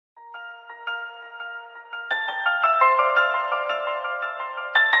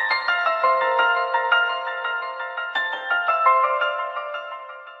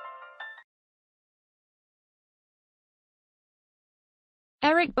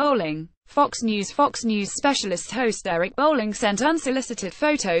Eric Bolling. Fox News specialist host Eric Bolling sent unsolicited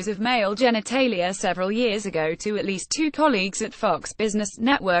photos of male genitalia several years ago to at least 2 colleagues at Fox Business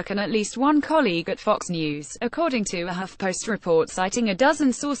Network and at least 1 colleague at Fox News, according to a HuffPost report citing a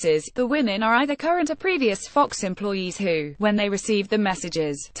dozen sources. The women are either current or previous Fox employees who, when they received the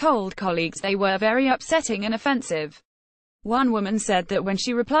messages, told colleagues they were very upsetting and offensive. One woman said that when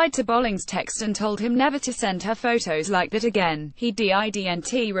she replied to Bolling's text and told him never to send her photos like that again, he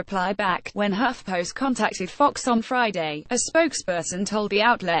didn't reply back. When HuffPost contacted Fox on Friday, a spokesperson told the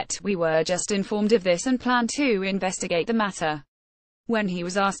outlet, "We were just informed of this and plan to investigate the matter." When he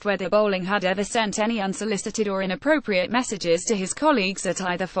was asked whether Bolling had ever sent any unsolicited or inappropriate messages to his colleagues at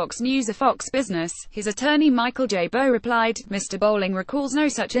either Fox News or Fox Business, his attorney Michael J. Bowe replied, "Mr. Bolling recalls no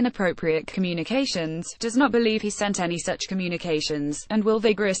such inappropriate communications, does not believe he sent any such communications, and will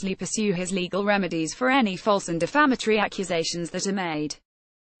vigorously pursue his legal remedies for any false and defamatory accusations that are made."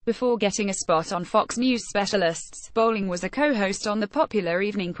 Before getting a spot on Fox News specialists, Bolling was a co-host on the popular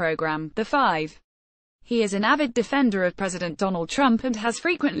evening program, The Five. He is an avid defender of President Donald Trump and has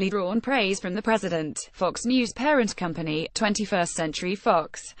frequently drawn praise from the president. Fox News' parent company, 21st Century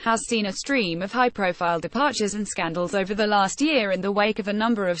Fox, has seen a stream of high-profile departures and scandals over the last year in the wake of a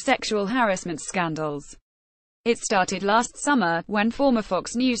number of sexual harassment scandals. It started last summer, when former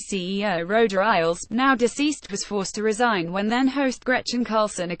Fox News CEO Rhoda Isles, now deceased, was forced to resign when then-host Gretchen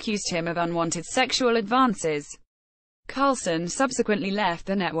Carlson accused him of unwanted sexual advances. Carlson subsequently left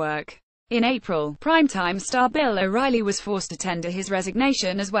the network. In April, primetime star Bill O'Reilly was forced to tender his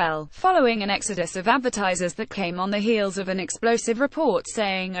resignation as well, following an exodus of advertisers that came on the heels of an explosive report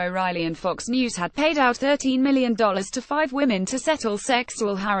saying O'Reilly and Fox News had paid out $13 million to 5 women to settle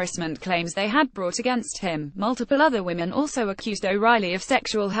sexual harassment claims they had brought against him. Multiple other women also accused O'Reilly of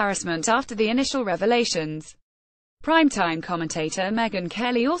sexual harassment after the initial revelations. Primetime commentator Megyn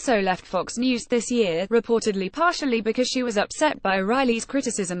Kelly also left Fox News this year, reportedly partially because she was upset by O'Reilly's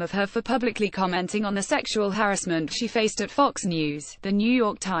criticism of her for publicly commenting on the sexual harassment she faced at Fox News. The New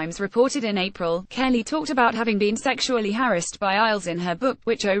York Times reported in April, Kelly talked about having been sexually harassed by Isles in her book,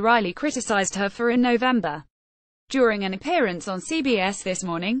 which O'Reilly criticized her for in November. During an appearance on CBS This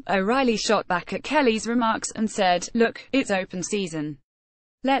Morning, O'Reilly shot back at Kelly's remarks and said, "Look, it's open season.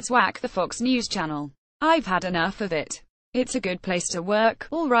 Let's whack the Fox News channel. I've had enough of it. It's a good place to work,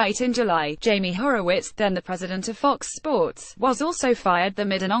 all right." In July, Jamie Horowitz, then the president of Fox Sports, was also fired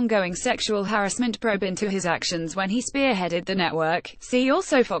amid an ongoing sexual harassment probe into his actions when he spearheaded the network. See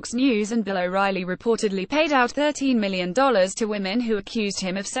also Fox News. And Bill O'Reilly reportedly paid out $13 million to women who accused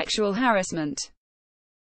him of sexual harassment.